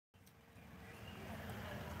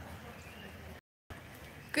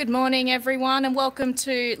Good morning, everyone, and welcome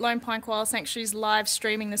to Lone Pine Koala Sanctuary's live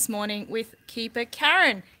streaming this morning with keeper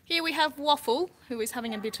Karen. Here we have Waffle, who is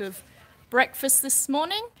having a bit of breakfast this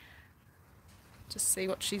morning. Just see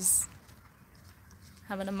what she's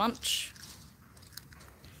having a munch.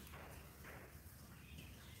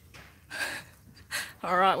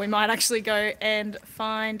 All right, we might actually go and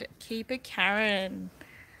find keeper Karen.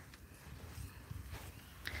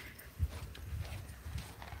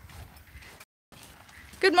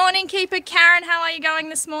 Good morning, keeper Karen. How are you going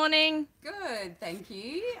this morning? Good, thank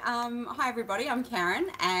you. Hi everybody, I'm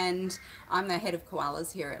Karen and I'm the head of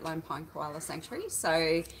koalas here at Lone Pine Koala Sanctuary.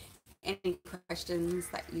 So any questions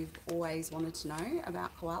that you've always wanted to know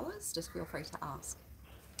about koalas, just feel free to ask.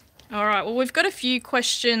 All right, well, we've got a few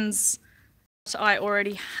questions that I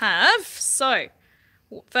already have. So,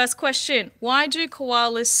 first question, why do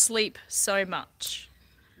koalas sleep so much?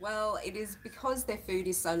 Well, it is because their food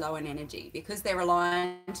is so low in energy, because they're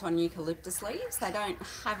reliant on eucalyptus leaves. They don't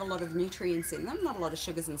have a lot of nutrients in them, not a lot of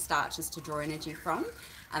sugars and starches to draw energy from,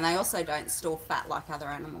 and they also don't store fat like other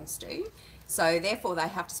animals do. So therefore they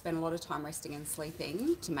have to spend a lot of time resting and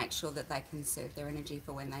sleeping to make sure that they can conserve their energy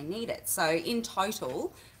for when they need it. So in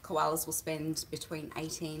total, koalas will spend between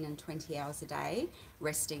 18 and 20 hours a day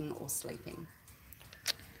resting or sleeping.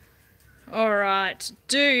 All right.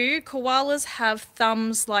 Do koalas have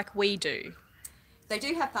thumbs like we do? They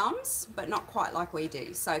do have thumbs, but not quite like we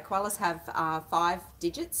do. So koalas have 5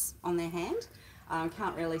 digits on their hand.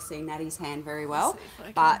 Can't really see Natty's hand very well,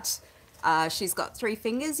 but she's got 3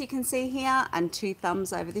 fingers you can see here and 2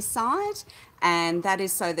 thumbs over this side, and that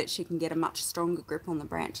is so that she can get a much stronger grip on the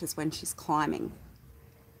branches when she's climbing.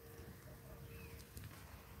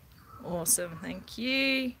 Awesome, thank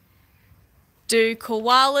you. Do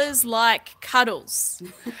koalas like cuddles?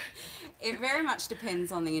 It very much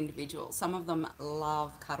depends on the individual. Some of them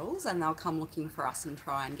love cuddles and they'll come looking for us and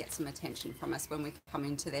try and get some attention from us when we come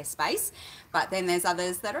into their space. But then there's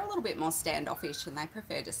others that are a little bit more standoffish and they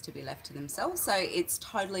prefer just to be left to themselves. So it's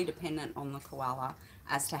totally dependent on the koala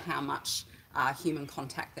as to how much human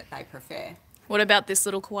contact that they prefer. What about this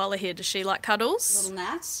little koala here? Does she like cuddles? Little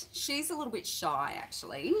Nat, she's a little bit shy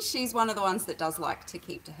actually. She's one of the ones that does like to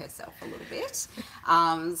keep to herself a little bit.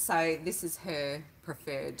 So this is her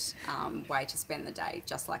preferred way to spend the day,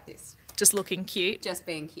 just like this. Just looking cute. Just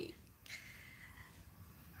being cute.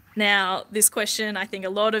 Now, this question, I think a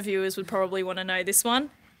lot of viewers would probably want to know this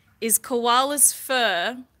one. Is koala's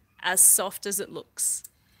fur as soft as it looks?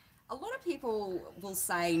 A lot of people will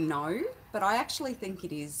say no, but I actually think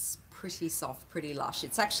it is pretty soft, pretty lush.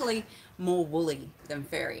 It's actually more woolly than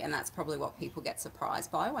furry, and that's probably what people get surprised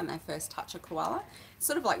by when they first touch a koala. It's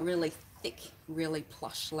sort of like really thick, really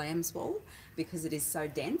plush lamb's wool because it is so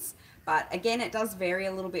dense. But again, it does vary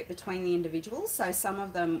a little bit between the individuals. So some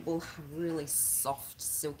of them will have really soft,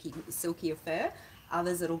 silkier fur.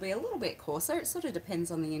 Others it'll be a little bit coarser. It sort of depends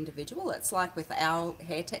on the individual. It's like with our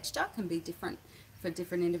hair texture, can be different for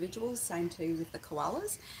different individuals, same too with the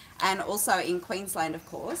koalas. And also in Queensland, of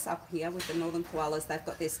course, up here with the northern koalas, they've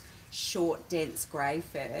got this short, dense grey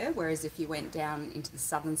fur, whereas if you went down into the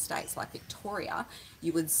southern states like Victoria,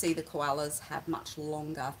 you would see the koalas have much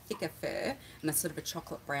longer, thicker fur and a sort of a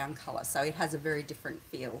chocolate brown colour. So it has a very different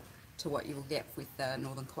feel to what you will get with the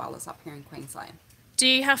northern koalas up here in Queensland. Do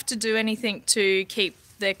you have to do anything to keep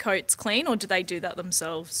their coats clean, or do they do that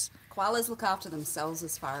themselves? Koalas look after themselves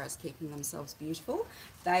as far as keeping themselves beautiful.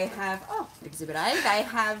 They have, Exhibit A, they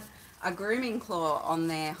have a grooming claw on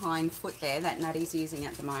their hind foot there that Natty's using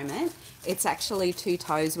at the moment. It's actually 2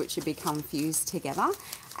 toes which have become fused together,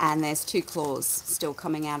 and there's 2 claws still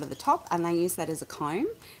coming out of the top, and they use that as a comb.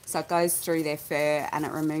 So it goes through their fur and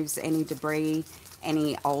it removes any debris,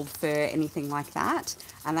 any old fur, anything like that,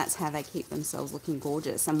 and that's how they keep themselves looking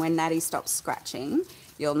gorgeous. And when Natty stops scratching,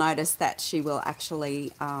 you'll notice that she will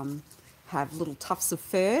actually have little tufts of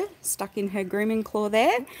fur stuck in her grooming claw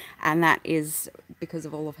there, and that is because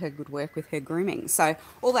of all of her good work with her grooming. So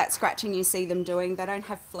all that scratching you see them doing, they don't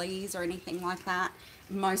have fleas or anything like that.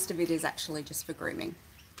 Most of it is actually just for grooming.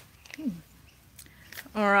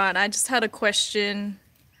 All right, I just had a question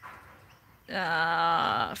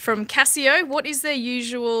from Cassio. What is their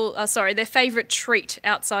their favourite treat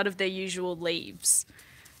outside of their usual leaves?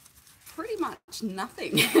 Pretty much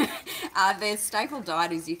nothing. Their staple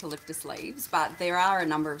diet is eucalyptus leaves, but there are a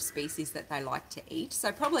number of species that they like to eat.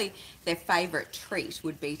 So probably their favourite treat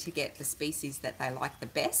would be to get the species that they like the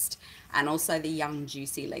best, and also the young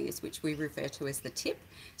juicy leaves, which we refer to as the tip.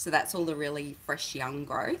 So that's all the really fresh young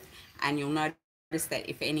growth, and you'll notice that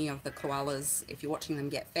if any of the koalas, if you're watching them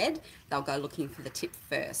get fed, they'll go looking for the tip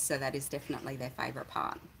first. So that is definitely their favourite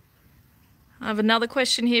part. I have another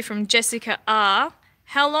question here from Jessica R.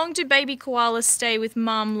 How long do baby koalas stay with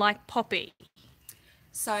mum like Poppy?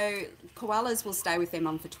 So koalas will stay with their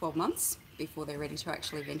mum for 12 months before they're ready to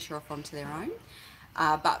actually venture off onto their own.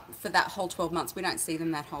 But for that whole 12 months, we don't see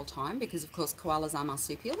them that whole time because, of course, koalas are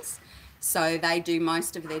marsupials. So they do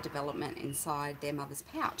most of their development inside their mother's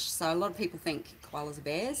pouch. So a lot of people think koalas are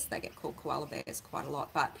bears. They get called koala bears quite a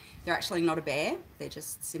lot, but they're actually not a bear. They're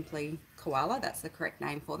just simply koala. That's the correct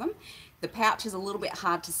name for them. The pouch is a little bit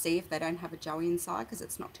hard to see if they don't have a joey inside because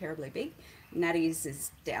it's not terribly big. Natty's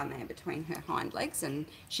is down there between her hind legs and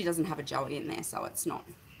she doesn't have a joey in there, so it's not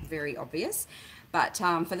very obvious. But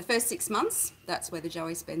for the first 6 months, that's where the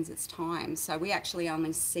joey spends its time. So we actually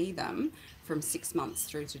only see them from 6 months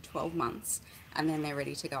through to 12 months, and then they're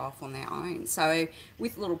ready to go off on their own. So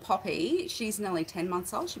with little Poppy, she's nearly 10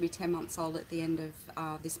 months old. She'll be 10 months old at the end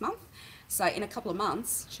of this month. So in a couple of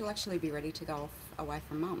months, she'll actually be ready to go off away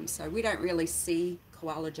from mum. So we don't really see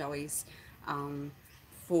koala joeys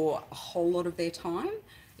for a whole lot of their time.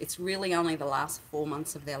 It's really only the last 4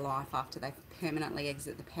 months of their life after they permanently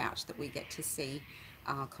exit the pouch that we get to see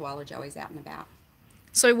koala joeys out and about.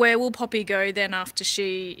 So where will Poppy go then after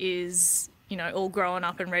she is, all grown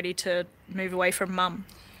up and ready to move away from mum?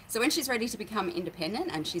 So when she's ready to become independent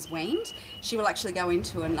and she's weaned, she will actually go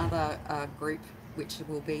into another group which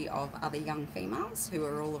will be of other young females who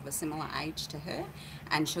are all of a similar age to her,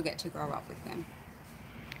 and she'll get to grow up with them.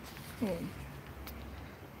 Cool.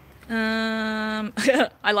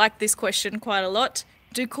 I like this question quite a lot.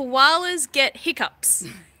 Do koalas get hiccups?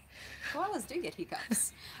 Koalas do get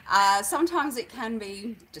hiccups. Sometimes it can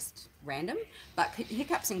be just random, but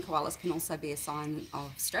hiccups in koalas can also be a sign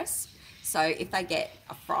of stress. So if they get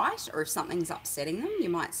a fright or if something's upsetting them, you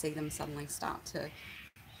might see them suddenly start to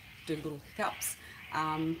do little hiccups.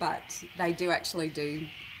 But they do actually do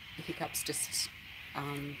hiccups just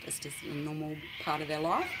as a normal part of their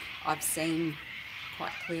life. I've seen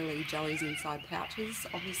quite clearly joeys inside pouches,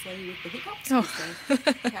 obviously, with the hiccups. Oh.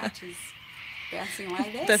 The pouch is bouncing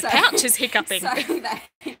away there. The pouch is hiccuping. So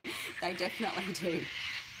they definitely do.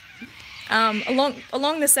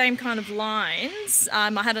 Along the same kind of lines, I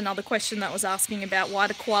had another question that was asking about why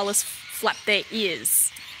do koalas flap their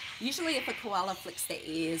ears? Usually if a koala flicks their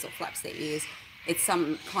ears or flaps their ears, it's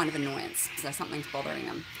some kind of annoyance, so something's bothering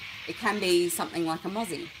them. It can be something like a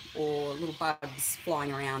mozzie or little bugs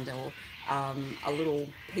flying around, or a little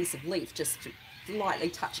piece of leaf just lightly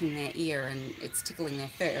touching their ear and it's tickling their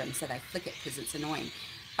fur, and so they flick it because it's annoying.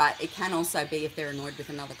 But it can also be if they're annoyed with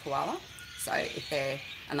another koala. So if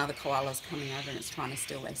another koala's coming over and it's trying to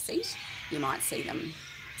steal their seat, you might see them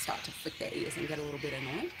start to flick their ears and get a little bit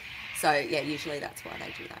annoyed. So yeah, usually that's why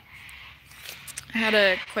they do that. I had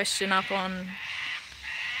a question up on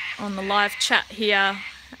the live chat here.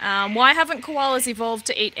 Why haven't koalas evolved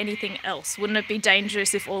to eat anything else? Wouldn't it be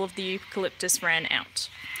dangerous if all of the eucalyptus ran out?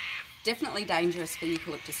 Definitely dangerous for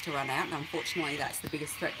eucalyptus to run out, and unfortunately that's the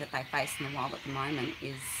biggest threat that they face in the wild at the moment,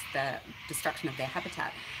 is the destruction of their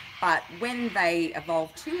habitat. But when they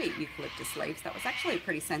evolved to eat eucalyptus leaves, that was actually a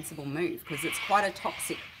pretty sensible move because it's quite a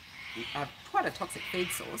toxic food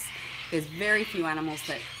source. There's very few animals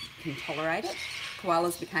that can tolerate it.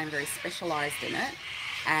 Koalas became very specialised in it,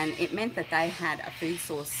 and it meant that they had a food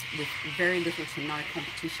source with very little to no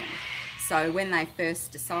competition. So when they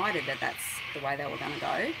first decided that that's the way they were going to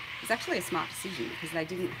go, it was actually a smart decision because they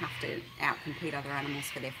didn't have to outcompete other animals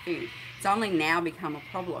for their food. It's only now become a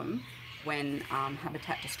problem when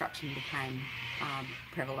habitat destruction became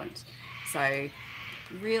prevalent. So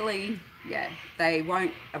really, yeah, they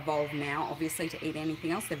won't evolve now, obviously, to eat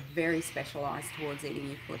anything else. They're very specialised towards eating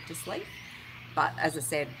eucalyptus leaf. But as I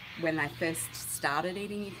said, when they first started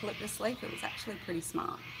eating eucalyptus leaf, it was actually pretty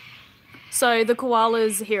smart. So the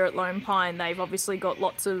koalas here at Lone Pine, they've obviously got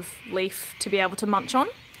lots of leaf to be able to munch on?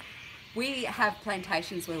 We have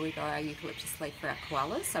plantations where we grow our eucalyptus leaf for our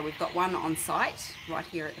koalas. So we've got one on site right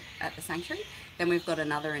here at the sanctuary. Then we've got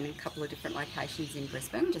another in a couple of different locations in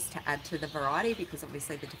Brisbane, just to add to the variety, because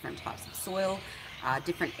obviously the different types of soil,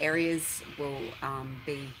 different areas will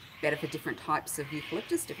be better for different types of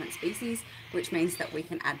eucalyptus, different species, which means that we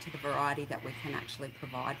can add to the variety that we can actually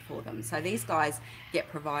provide for them. So these guys get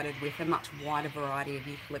provided with a much wider variety of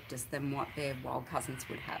eucalyptus than what their wild cousins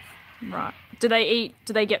would have. Right. Do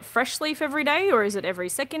they get fresh leaf every day, or is it every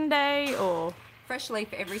second day, or? Fresh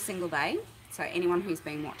leaf every single day. So anyone who's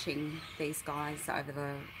been watching these guys over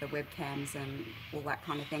the webcams and all that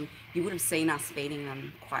kind of thing, you would have seen us feeding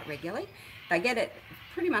them quite regularly. They get it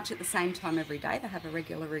pretty much at the same time every day. They have a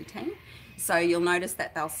regular routine. So you'll notice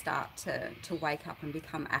that they'll start to wake up and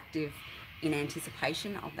become active in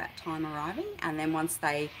anticipation of that time arriving. And then once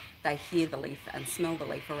they hear the leaf and smell the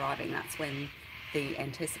leaf arriving, that's when the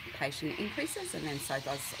anticipation increases, and then so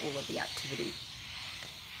does all of the activity.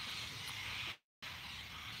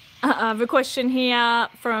 I have a question here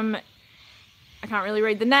from, I can't really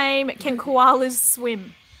read the name. Can koalas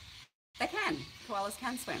swim? They can. Koalas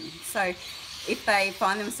can swim. So if they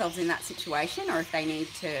find themselves in that situation, or if they need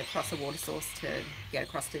to cross a water source to get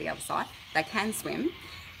across to the other side, they can swim.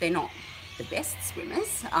 They're not the best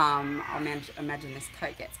swimmers. I imagine this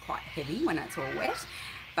coat gets quite heavy when it's all wet,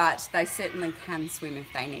 but they certainly can swim if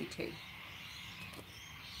they need to.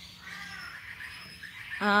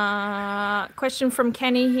 Question from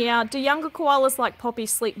Kenny here. Do younger koalas like Poppy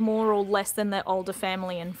sleep more or less than their older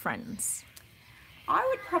family and friends? I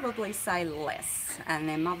would probably say less, and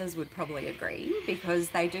their mothers would probably agree, because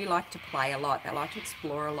they do like to play a lot. They like to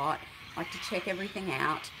explore a lot, like to check everything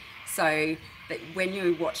out. So that when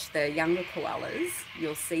you watch the younger koalas,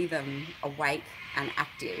 you'll see them awake and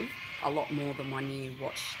active a lot more than when you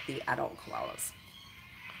watch the adult koalas.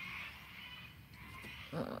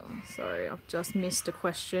 Sorry, I've just missed a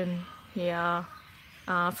question here.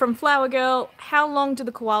 From Flower Girl, how long do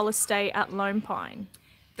the koalas stay at Lone Pine?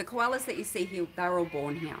 The koalas that you see here, they're all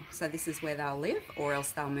born here. So this is where they'll live, or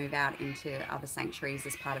else they'll move out into other sanctuaries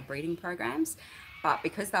as part of breeding programs. But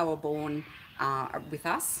because they were born with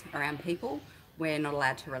us, around people, we're not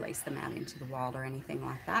allowed to release them out into the wild or anything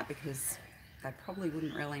like that, because they probably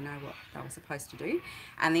wouldn't really know what they were supposed to do.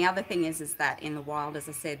 And the other thing is that in the wild, as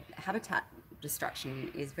I said, habitat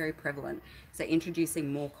destruction is very prevalent. So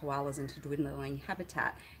introducing more koalas into dwindling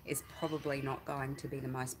habitat is probably not going to be the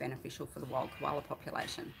most beneficial for the wild koala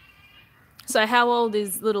population. So how old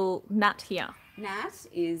is little Nat here? Nat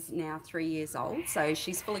is now 3 years old, so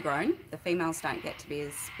she's fully grown. The females don't get to be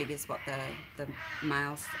as big as what the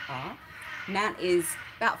males are. Nat is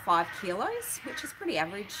about 5 kilos, which is pretty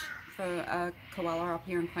average for a koala up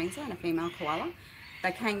here in Queensland, a female koala.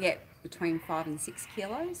 They can get between 5 and 6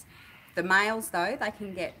 kilos. The males, though, they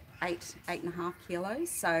can get 8.5 kilos,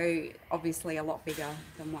 so obviously a lot bigger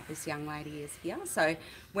than what this young lady is here. So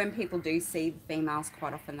when people do see the females,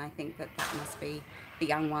 quite often they think that that must be the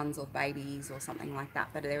young ones or babies or something like that,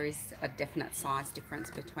 but there is a definite size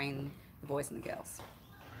difference between the boys and the girls.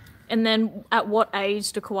 And then at what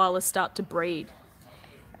age do koalas start to breed?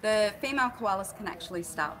 The female koalas can actually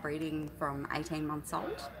start breeding from 18 months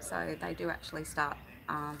old, so they do actually start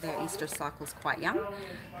their estrous cycles quite young.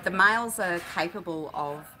 The males are capable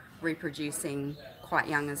of reproducing quite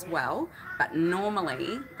young as well, but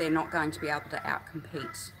normally they're not going to be able to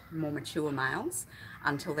outcompete more mature males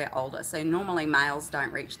until they're older. So normally males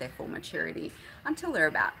don't reach their full maturity until they're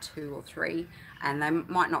about 2 or 3, and they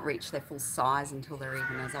might not reach their full size until they're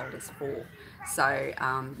even as old as 4. So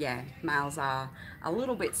yeah, males are a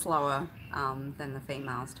little bit slower than the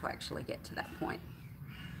females to actually get to that point.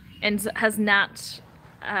 And has Nat,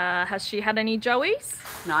 has she had any joeys?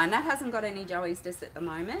 No, Nat hasn't got any joeys just at the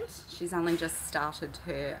moment. She's only just started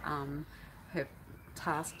her her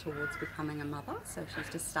task towards becoming a mother, so she's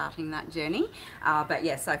just starting that journey. But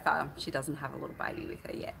yeah, so far she doesn't have a little baby with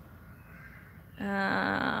her yet.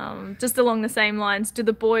 Just along the same lines, do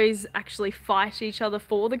the boys actually fight each other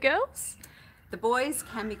for the girls? The boys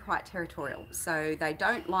can be quite territorial, so they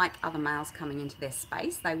don't like other males coming into their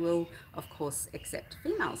space. They will, of course, accept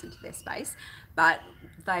females into their space, but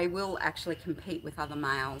they will actually compete with other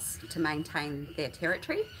males to maintain their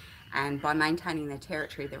territory. And by maintaining their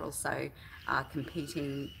territory, they're also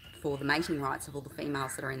competing for the mating rights of all the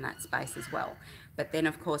females that are in that space as well. But then,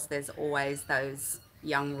 of course, there's always those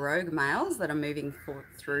young rogue males that are moving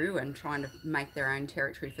through and trying to make their own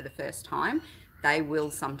territory for the first time. They will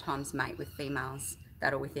sometimes mate with females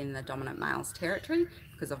that are within the dominant male's territory,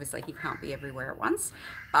 because obviously he can't be everywhere at once.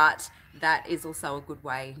 But that is also a good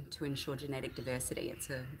way to ensure genetic diversity. It's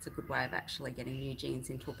a good way of actually getting new genes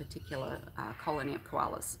into a particular colony of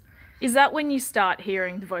koalas. Is that when you start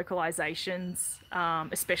hearing the vocalizations,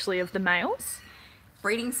 especially of the males?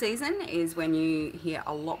 Breeding season is when you hear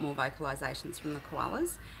a lot more vocalizations from the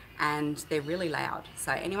koalas, and they're really loud.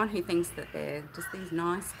 So anyone who thinks that they're just these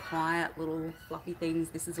nice, quiet, little fluffy things,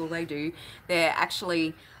 this is all they do, they're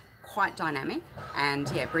actually quite dynamic.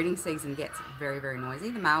 And yeah, breeding season gets very, very noisy.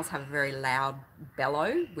 The males have a very loud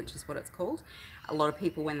bellow, which is what it's called. A lot of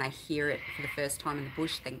people, when they hear it for the first time in the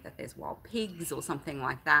bush, think that there's wild pigs or something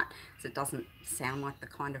like that, so it doesn't sound like the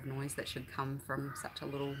kind of noise that should come from such a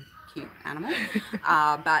little cute animal.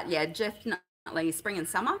 But yeah, definitely spring and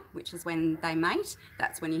summer, which is when they mate,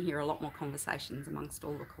 that's when you hear a lot more conversations amongst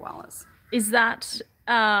all the koalas. Is that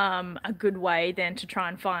a good way then to try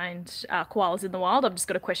and find koalas in the wild? I've just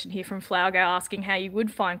got a question here from Flower Girl asking how you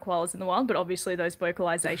would find koalas in the wild, but obviously those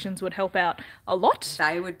vocalizations would help out a lot.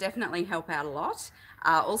 They would definitely help out a lot.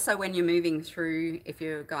 Also, when you're moving through, if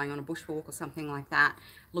you're going on a bushwalk or something like that,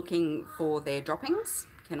 looking for their droppings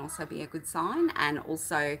can also be a good sign, and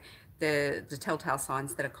also the telltale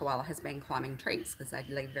signs that a koala has been climbing trees, because they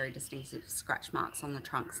leave very distinctive scratch marks on the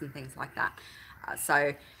trunks and things like that.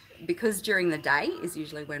 So because during the day is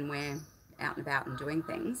usually when we're out and about and doing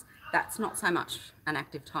things, that's not so much an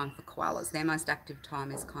active time for koalas. Their most active time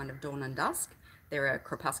is kind of dawn and dusk. They're a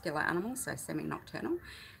crepuscular animal, so semi-nocturnal.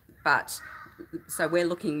 But so we're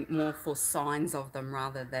looking more for signs of them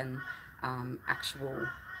rather than actual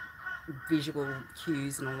visual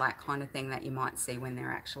cues and all that kind of thing that you might see when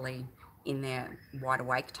they're actually in their wide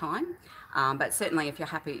awake time. But certainly if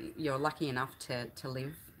you're lucky enough to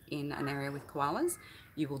live in an area with koalas,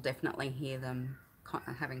 you will definitely hear them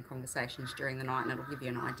having conversations during the night, and it'll give you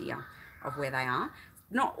an idea of where they are.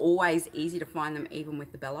 Not always easy to find them even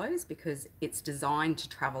with the bellows, because it's designed to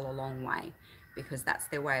travel a long way, because that's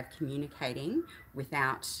their way of communicating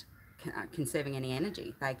without conserving any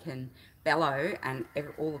energy. They can bellow and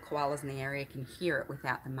all the koalas in the area can hear it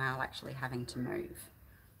without the male actually having to move.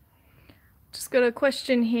 Just got a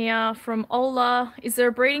question here from Ola. Is there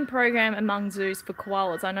a breeding program among zoos for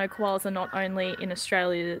koalas? I know koalas are not only in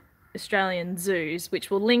Australian zoos, which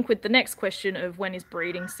will link with the next question of when is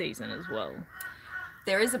breeding season as well.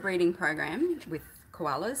 There is a breeding program with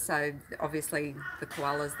koalas. So obviously the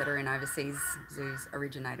koalas that are in overseas zoos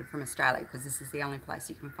originated from Australia, because this is the only place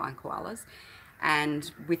you can find koalas.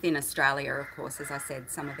 And within Australia, of course, as I said,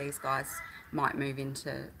 some of these guys might move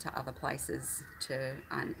into other places to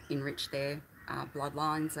enrich their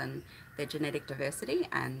bloodlines and their genetic diversity,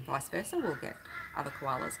 and vice versa. We'll get other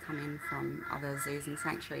koalas come in from other zoos and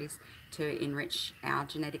sanctuaries to enrich our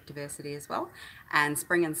genetic diversity as well. And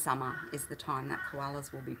spring and summer is the time that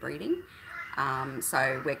koalas will be breeding.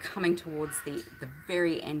 So we're coming towards the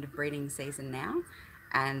very end of breeding season now,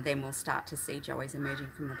 and then we'll start to see joeys emerging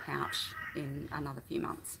from the pouch in another few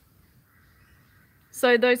months.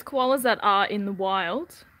 So those koalas that are in the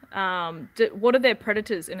wild, what are their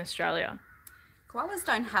predators in Australia? Koalas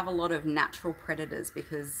don't have a lot of natural predators,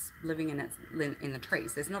 because living in the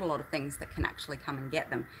trees, there's not a lot of things that can actually come and get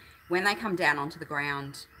them. When they come down onto the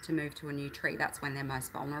ground to move to a new tree, that's when they're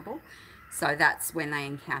most vulnerable. So that's when they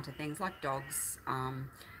encounter things like dogs.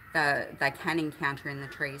 They can encounter in the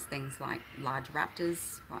trees things like large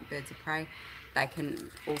raptors, like birds of prey. They can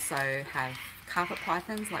also have carpet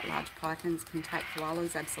pythons, like large pythons can take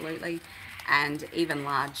koalas, absolutely. And even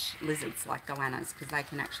large lizards like goannas, because they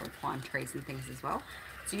can actually climb trees and things as well.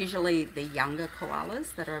 It's usually the younger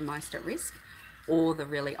koalas that are most at risk, or the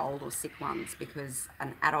really old or sick ones, because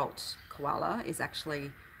an adult koala is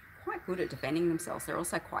actually quite good at defending themselves. They're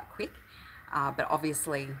also quite quick, but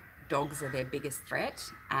obviously dogs are their biggest threat,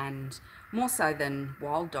 and more so than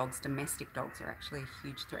wild dogs, domestic dogs are actually a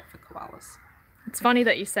huge threat for koalas. It's funny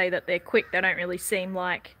that you say that they're quick. They don't really seem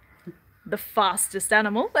like the fastest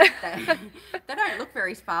animal. They don't look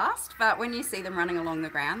very fast, but when you see them running along the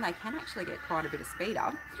ground, they can actually get quite a bit of speed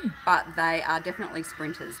up. But they are definitely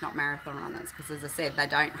sprinters, not marathon runners, because as I said, they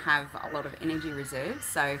don't have a lot of energy reserves,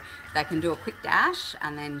 so they can do a quick dash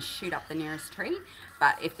and then shoot up the nearest tree.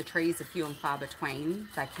 But if the trees are few and far between,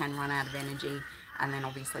 they can run out of energy, and then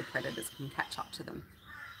obviously predators can catch up to them.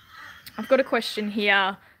 I've got a question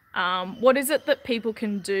here. What is it that people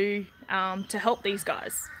can do to help these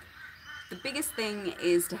guys? The biggest thing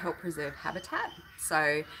is to help preserve habitat.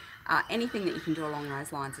 So anything that you can do along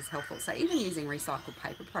those lines is helpful. So even using recycled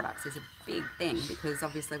paper products is a big thing, because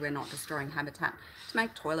obviously we're not destroying habitat to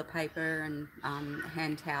make toilet paper and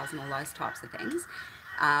hand towels and all those types of things.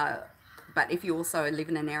 But if you also live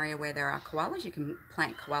in an area where there are koalas, you can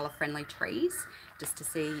plant koala-friendly trees just to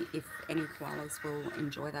see if any koalas will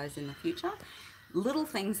enjoy those in the future. Little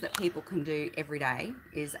things that people can do every day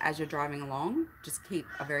is, as you're driving along, just keep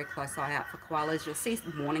a very close eye out for koalas. You'll see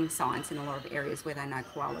warning signs in a lot of areas where they know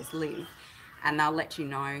koalas live, and they'll let you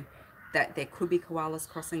know that there could be koalas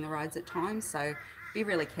crossing the roads at times. So be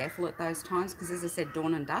really careful at those times, because as I said,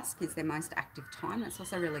 dawn and dusk is their most active time. It's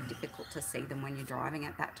also really difficult to see them when you're driving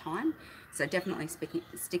at that time. So definitely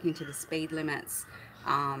sticking to the speed limits,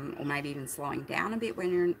 or maybe even slowing down a bit when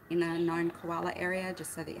you're in a known koala area,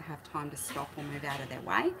 just so that you have time to stop or move out of their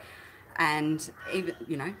way. And even,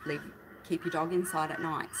 keep your dog inside at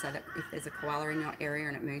night, so that if there's a koala in your area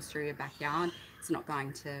and it moves through your backyard, it's not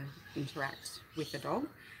going to interact with the dog.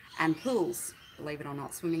 And pools, believe it or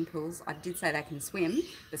not, swimming pools. I did say they can swim,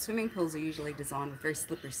 but swimming pools are usually designed with very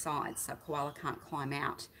slippery sides, so koala can't climb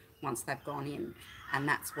out once they've gone in. And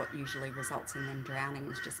that's what usually results in them drowning,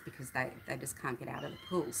 is just because they just can't get out of the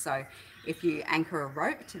pool. So if you anchor a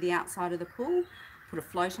rope to the outside of the pool, put a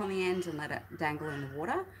float on the end and let it dangle in the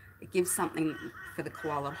water, it gives something for the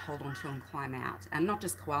koala to hold onto and climb out. And not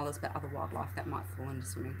just koalas, but other wildlife that might fall into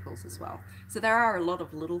swimming pools as well. So there are a lot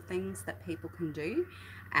of little things that people can do.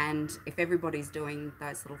 And if everybody's doing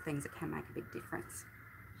those little things, it can make a big difference.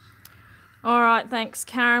 All right, thanks,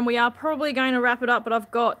 Karen. We are probably going to wrap it up, but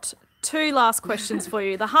I've got 2 last questions for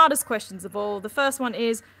you. The hardest questions of all. The first one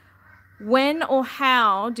is, when or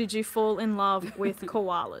how did you fall in love with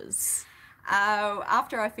koalas?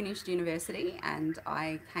 After I finished university and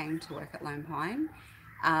I came to work at Lone Pine,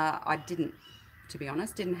 I didn't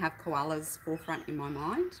have koalas forefront in my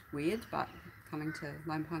mind. Weird, but coming to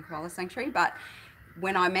Lone Pine Koala Sanctuary. But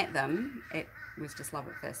when I met them, it was just love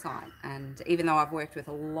at first sight. And even though I've worked with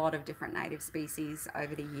a lot of different native species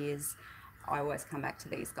over the years, I always come back to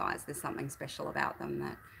these guys. There's something special about them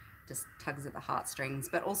that just tugs at the heartstrings,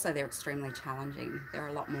 but also they're extremely challenging.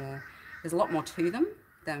 There's a lot more to them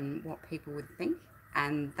than what people would think,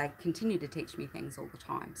 and they continue to teach me things all the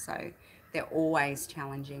time. So they're always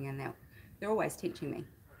challenging, and they're always teaching me.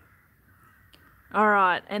 All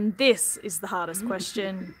right, and this is the hardest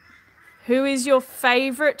question. Who is your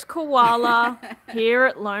favourite koala here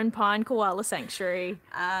at Lone Pine Koala Sanctuary?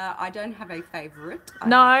 I don't have a favourite.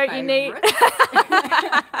 You need...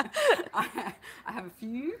 I have a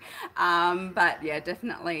few. But yeah,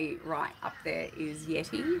 definitely right up there is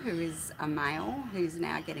Yeti, who is a male, who's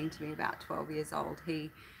now getting to be about 12 years old.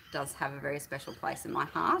 He does have a very special place in my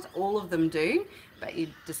heart. All of them do, but you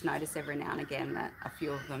just notice every now and again that a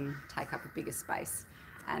few of them take up a bigger space.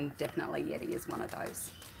 And definitely Yeti is one of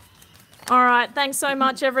those. All right, thanks so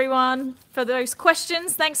much, everyone, for those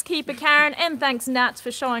questions. Thanks, Keeper Karen, and thanks, Nat,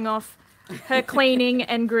 for showing off her cleaning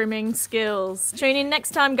and grooming skills. Tune in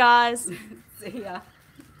next time, guys. See ya.